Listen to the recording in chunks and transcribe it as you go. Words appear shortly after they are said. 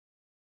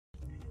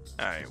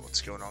Alright,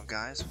 what's going on,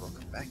 guys?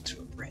 Welcome back to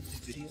a brand new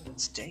video. And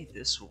today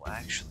this will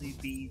actually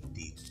be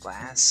the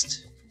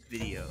last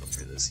video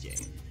for this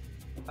game.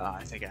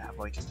 I think I have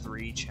like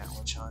 3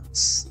 challenge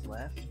hunts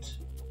left.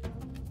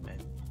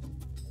 And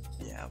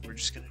yeah, we're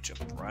just gonna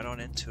jump right on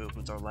into it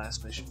with our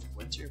last mission for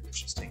winter,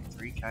 which is take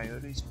 3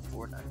 coyotes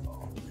before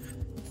nightfall.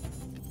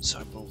 So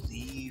I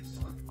believe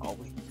all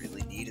we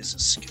really need is a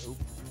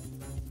scope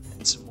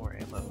and some more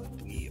ammo,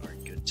 and we are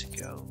good to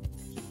go.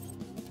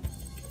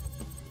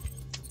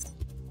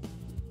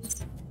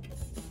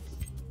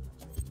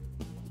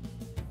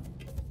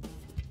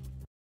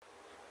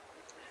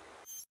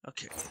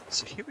 Okay,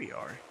 so here we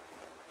are.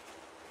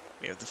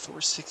 We have the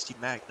 460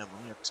 Magnum,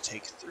 and we have to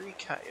take 3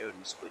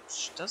 coyotes,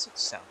 which doesn't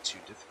sound too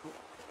difficult.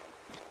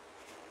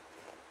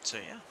 So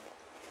yeah,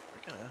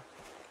 we're gonna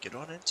get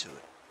on into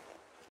it.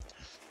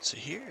 So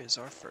here is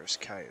our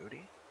first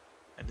coyote,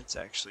 and it's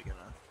actually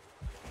gonna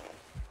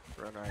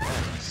run right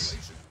at us.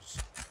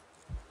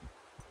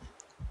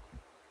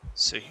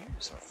 So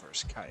here's our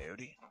first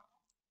coyote.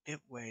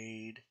 It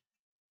weighed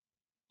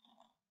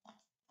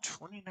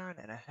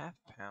 29.5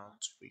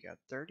 pounds. We got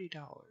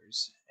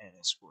 $30, and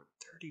it scored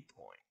 30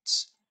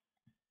 points.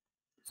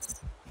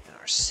 And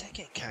our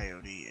second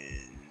coyote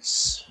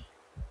is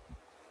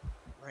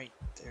right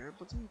there,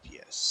 I believe,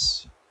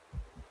 yes.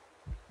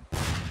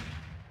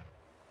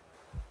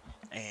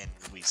 And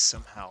we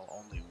somehow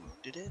only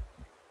wounded it.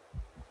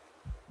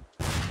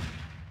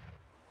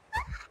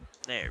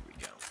 There we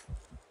go.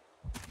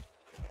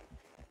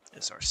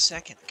 This is our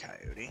second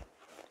coyote.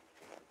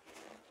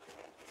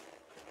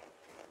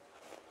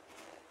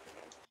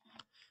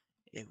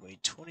 It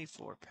weighed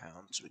 24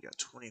 pounds, we got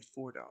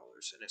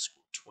 $24, and it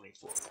scored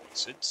 24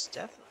 points. It's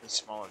definitely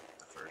smaller than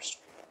the first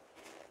one.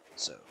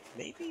 So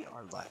maybe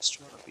our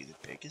last one will be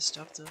the biggest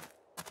of the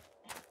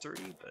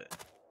 3,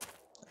 but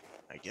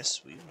I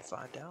guess we will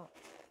find out.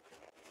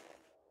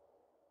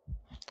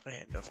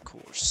 And of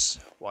course,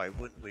 why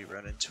wouldn't we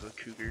run into a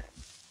cougar?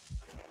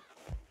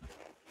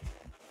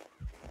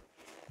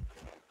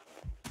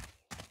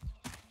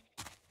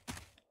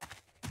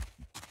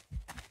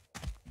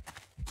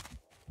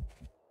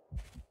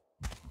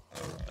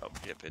 Oh,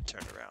 yep, it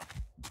turned around.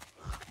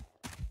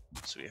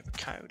 So we have a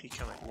coyote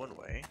coming one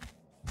way.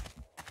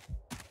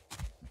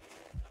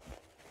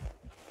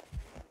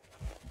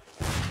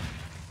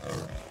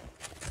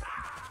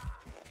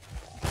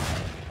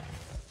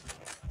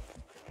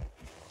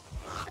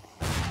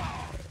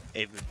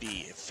 It would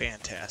be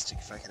fantastic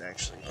if I could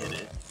actually hit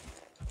it.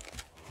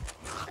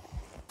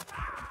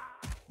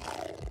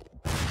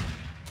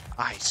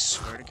 I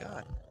swear to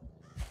God.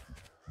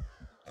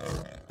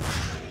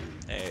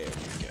 There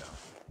we go.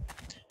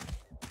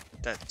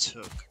 That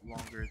took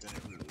longer than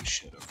it really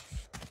should have.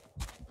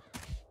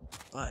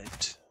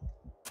 But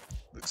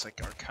looks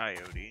like our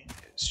coyote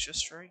is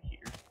just right here.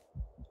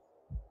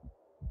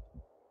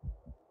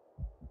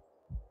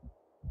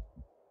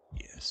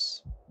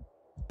 Yes.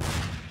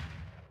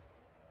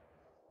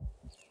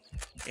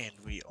 And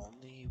we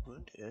only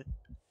wounded it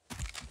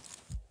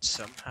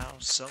somehow,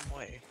 some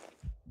way.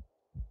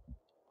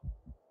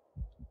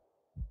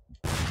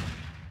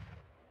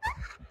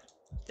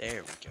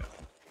 There we go.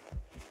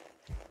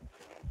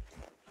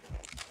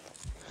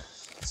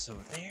 So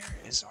there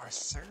is our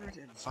third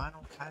and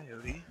final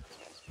coyote.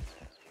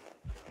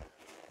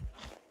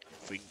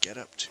 If we can get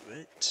up to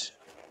it.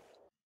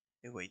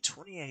 It weighed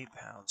 28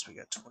 pounds, we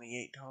got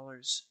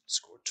 $28,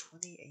 scored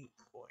 28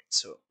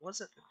 points. So it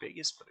wasn't the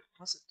biggest, but it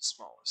wasn't the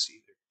smallest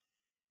either.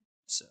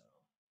 So,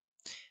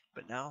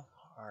 but now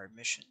our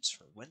missions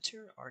for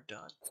winter are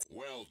done.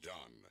 Well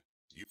done.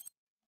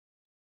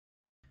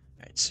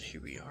 Alright, so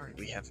here we are.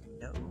 We have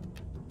no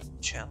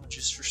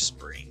challenges for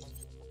spring.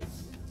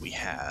 We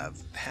have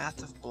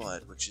Path of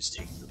Blood, which is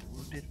taking the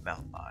wounded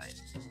mountain lion.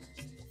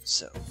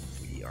 So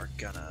we are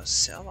gonna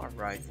sell our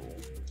rifle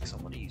because I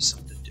want to use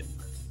something different.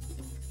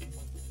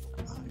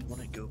 I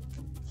want to go,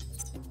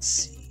 let's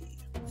see,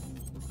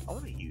 I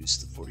want to use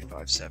the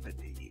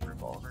 45-70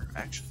 revolver.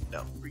 Actually,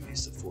 no, we're going to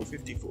use the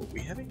 454. We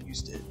haven't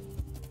used it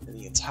in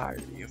the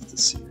entirety of the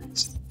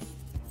series.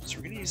 So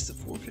we're going to use the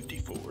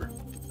 454.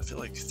 I feel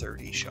like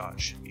 30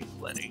 shots should be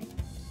plenty.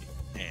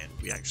 And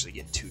we actually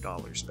get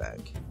 $2 back.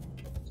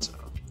 So,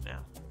 yeah,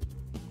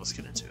 let's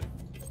get into it.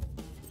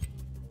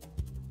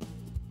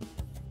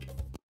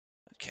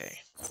 Okay,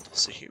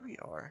 so here we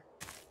are.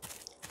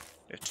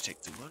 We have to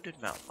take the wounded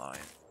mountain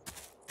lion.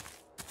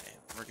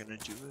 We're gonna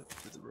do it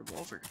with a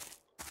revolver.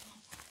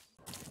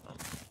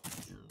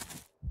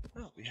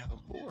 Oh, we have a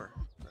boar.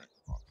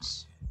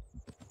 Box.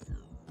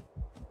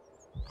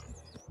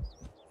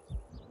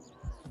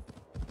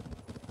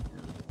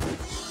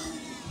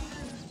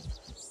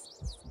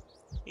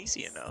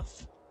 Easy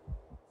enough.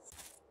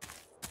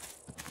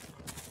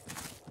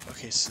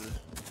 Okay, so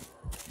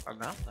our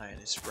mountain lion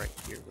is right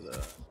here with a,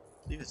 I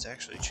believe it's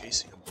actually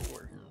chasing a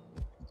boar.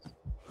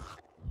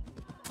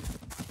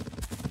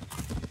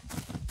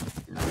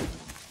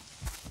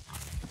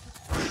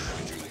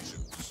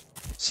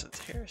 So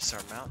there's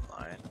our mountain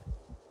lion.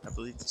 I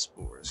believe this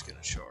boar is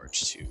gonna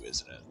charge too,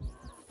 isn't it?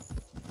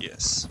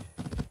 Yes.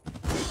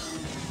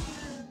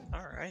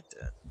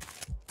 then.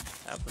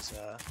 That was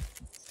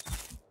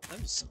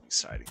some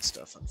exciting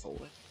stuff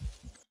unfolding.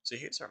 So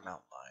here's our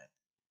mountain lion.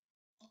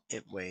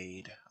 It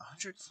weighed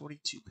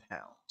 142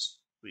 pounds.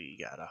 We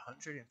got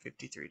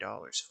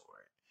 $153 for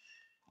it.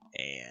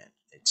 And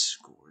it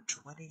scored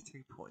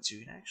 23 points.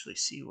 You can actually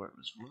see where it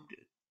was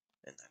wounded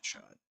in that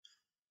shot.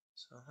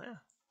 So yeah.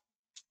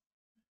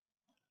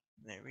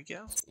 There we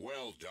go.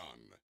 Well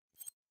done.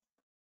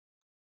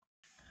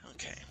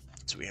 Okay,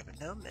 so we have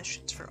no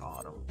missions for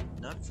autumn,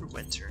 none for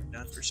winter,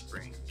 none for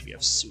spring. We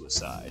have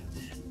suicide.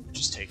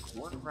 Just take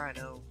one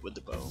rhino with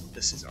the bow.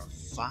 This is our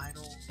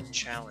final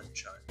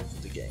challenge hunt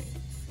for the game.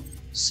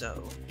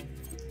 So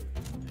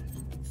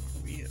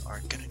we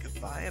are gonna go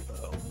buy a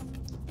bow.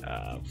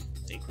 I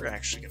think we're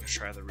actually gonna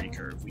try the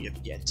recurve. We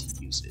have yet to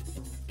use it.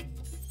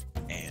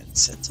 And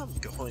since I'm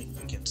going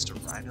against a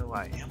rhino,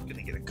 I am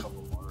gonna get a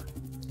couple more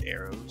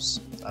arrows.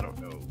 I don't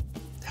know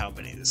how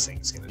many this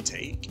thing's gonna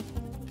take.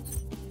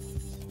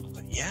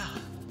 Yeah,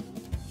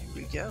 here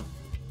we go.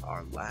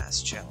 Our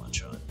last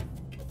challenge hunt.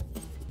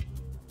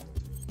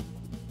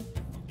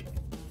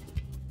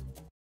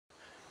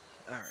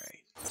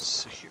 Alright,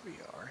 so here we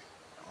are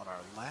on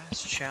our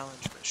last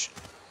challenge mission.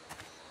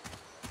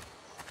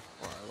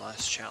 For our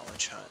last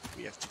challenge hunt,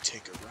 we have to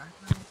take a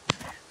rhino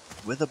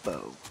with a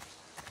bow.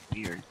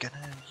 We are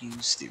gonna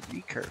use the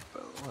recurve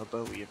bow, a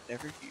bow we have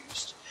never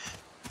used.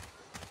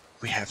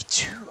 We have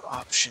two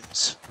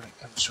options when it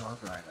comes to our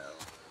rhino.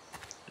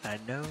 And I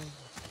know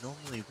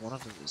normally one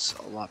of them is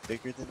a lot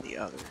bigger than the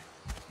other.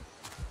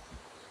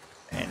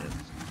 And it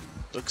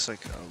looks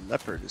like a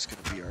leopard is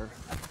going to be our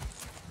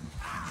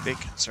big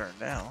concern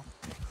now.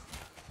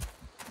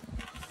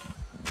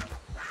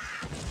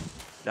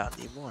 Not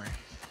anymore.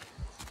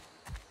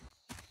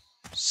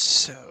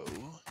 So,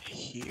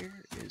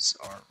 here is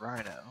our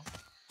rhino.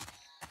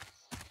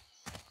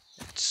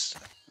 It's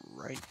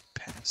right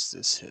past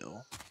this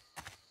hill.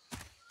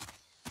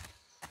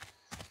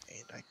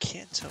 And I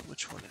can't tell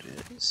which one it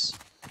is.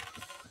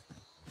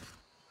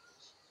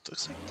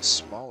 Looks like the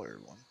smaller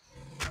one.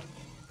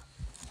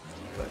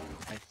 But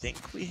I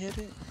think we hit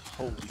it.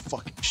 Holy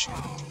fucking shit.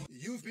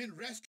 You've been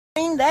rescued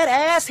Bring that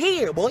ass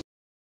here, boy.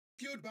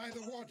 by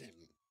the warden.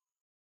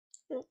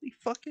 Holy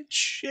fucking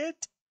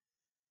shit.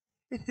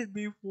 It hit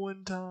me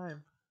one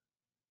time.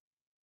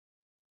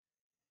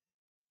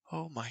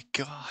 Oh my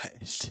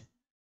god.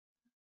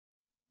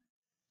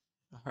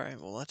 Alright,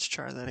 well let's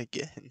try that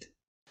again.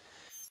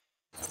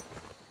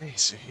 Okay,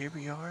 so here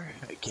we are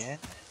again.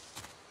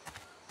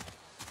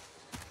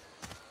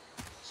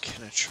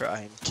 Gonna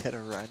try and get a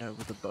rhino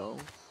with a bow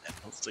and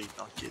hopefully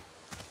not get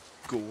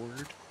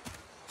gored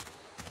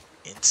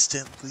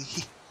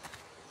instantly.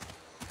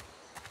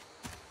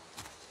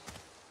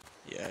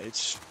 Yeah,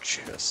 it's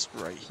just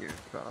right here in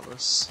front of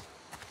us.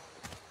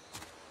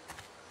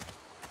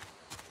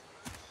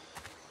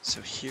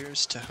 So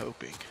here's to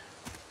hoping.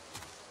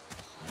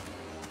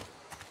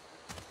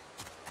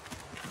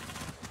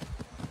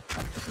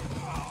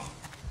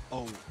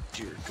 Oh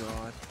dear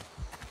god.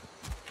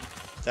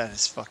 That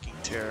is fucking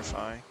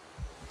terrifying.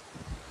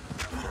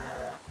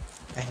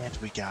 And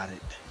we got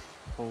it.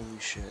 Holy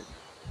shit.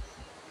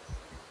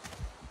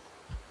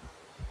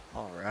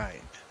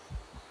 Alright.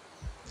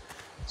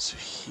 So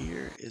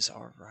here is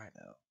our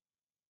rhino.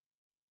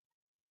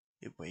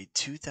 It weighed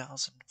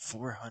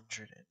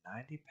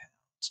 2,490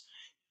 pounds.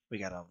 We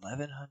got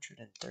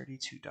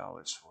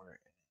 $1,132 for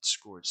it, and it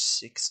scored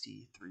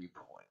 63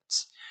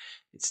 points.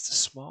 It's the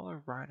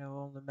smaller rhino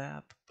on the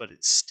map, but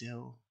it's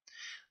still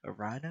a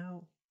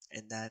rhino,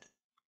 and that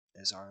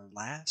is our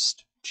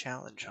last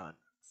challenge hunt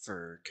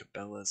for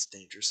Cabela's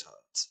Dangerous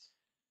Hunts.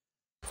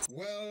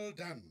 Well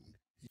done.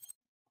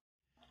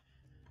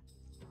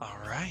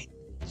 Alright,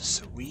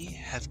 so we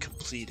have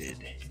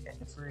completed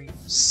every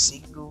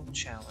single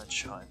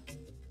challenge hunt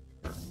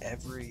for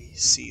every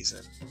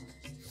season.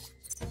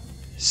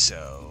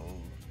 So,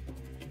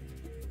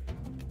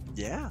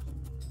 yeah,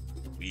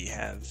 we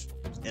have,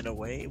 in a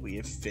way, we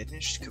have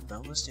finished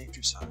Cabela's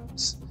Dangerous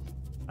Hunts.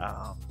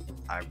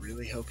 I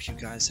really hope you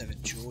guys have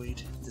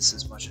enjoyed this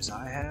as much as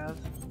I have.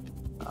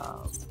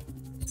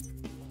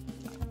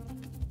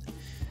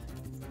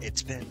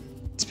 It's been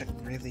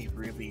really,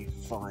 really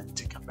fun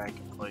to come back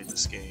and play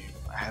this game.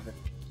 I haven't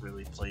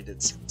really played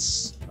it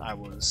since I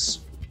was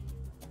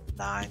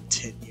 9,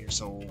 10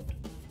 years old.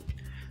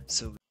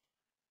 So,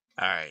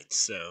 alright,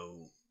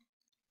 so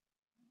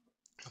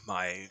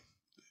my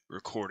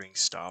recording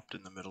stopped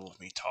in the middle of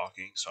me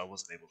talking, so I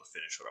wasn't able to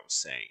finish what I was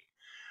saying.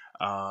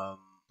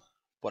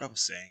 What I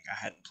was saying, I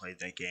hadn't played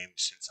that game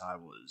since I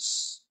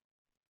was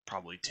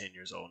probably 10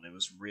 years old, and it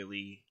was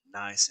really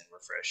nice and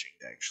refreshing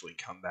to actually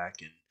come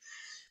back and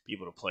be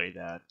able to play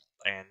that.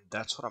 And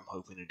that's what I'm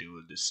hoping to do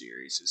with this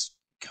series, is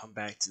come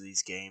back to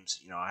these games,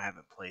 I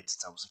haven't played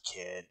since I was a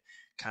kid,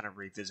 kind of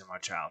revisit my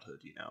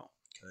childhood,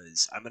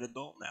 because I'm an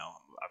adult now.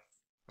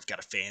 I've got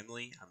a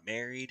family, I'm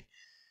married,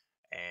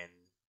 and,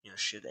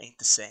 shit ain't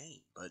the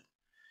same, but,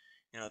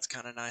 it's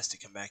kind of nice to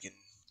come back and,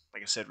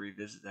 like I said,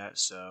 revisit that.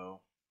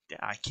 So yeah,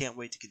 I can't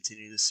wait to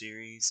continue the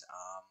series.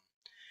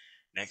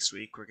 Next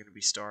week we're going to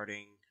be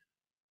starting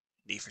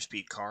Need for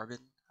Speed Carbon.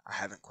 I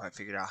haven't quite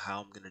figured out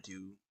how I'm going to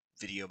do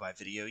video by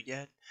video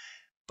yet,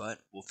 but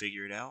we'll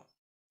figure it out.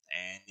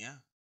 And yeah,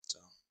 so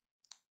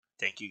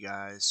thank you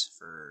guys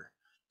for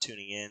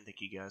tuning in.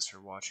 Thank you guys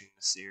for watching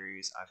the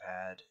series. I've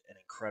had an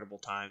incredible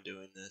time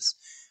doing this.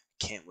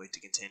 Can't wait to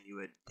continue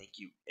it. Thank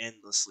you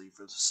endlessly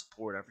for the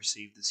support I've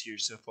received this year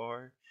so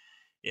far.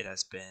 It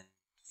has been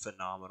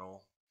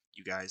phenomenal.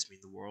 You guys mean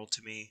the world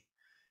to me.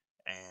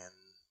 And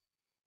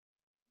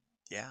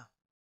yeah,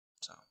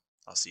 so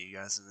I'll see you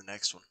guys in the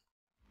next one.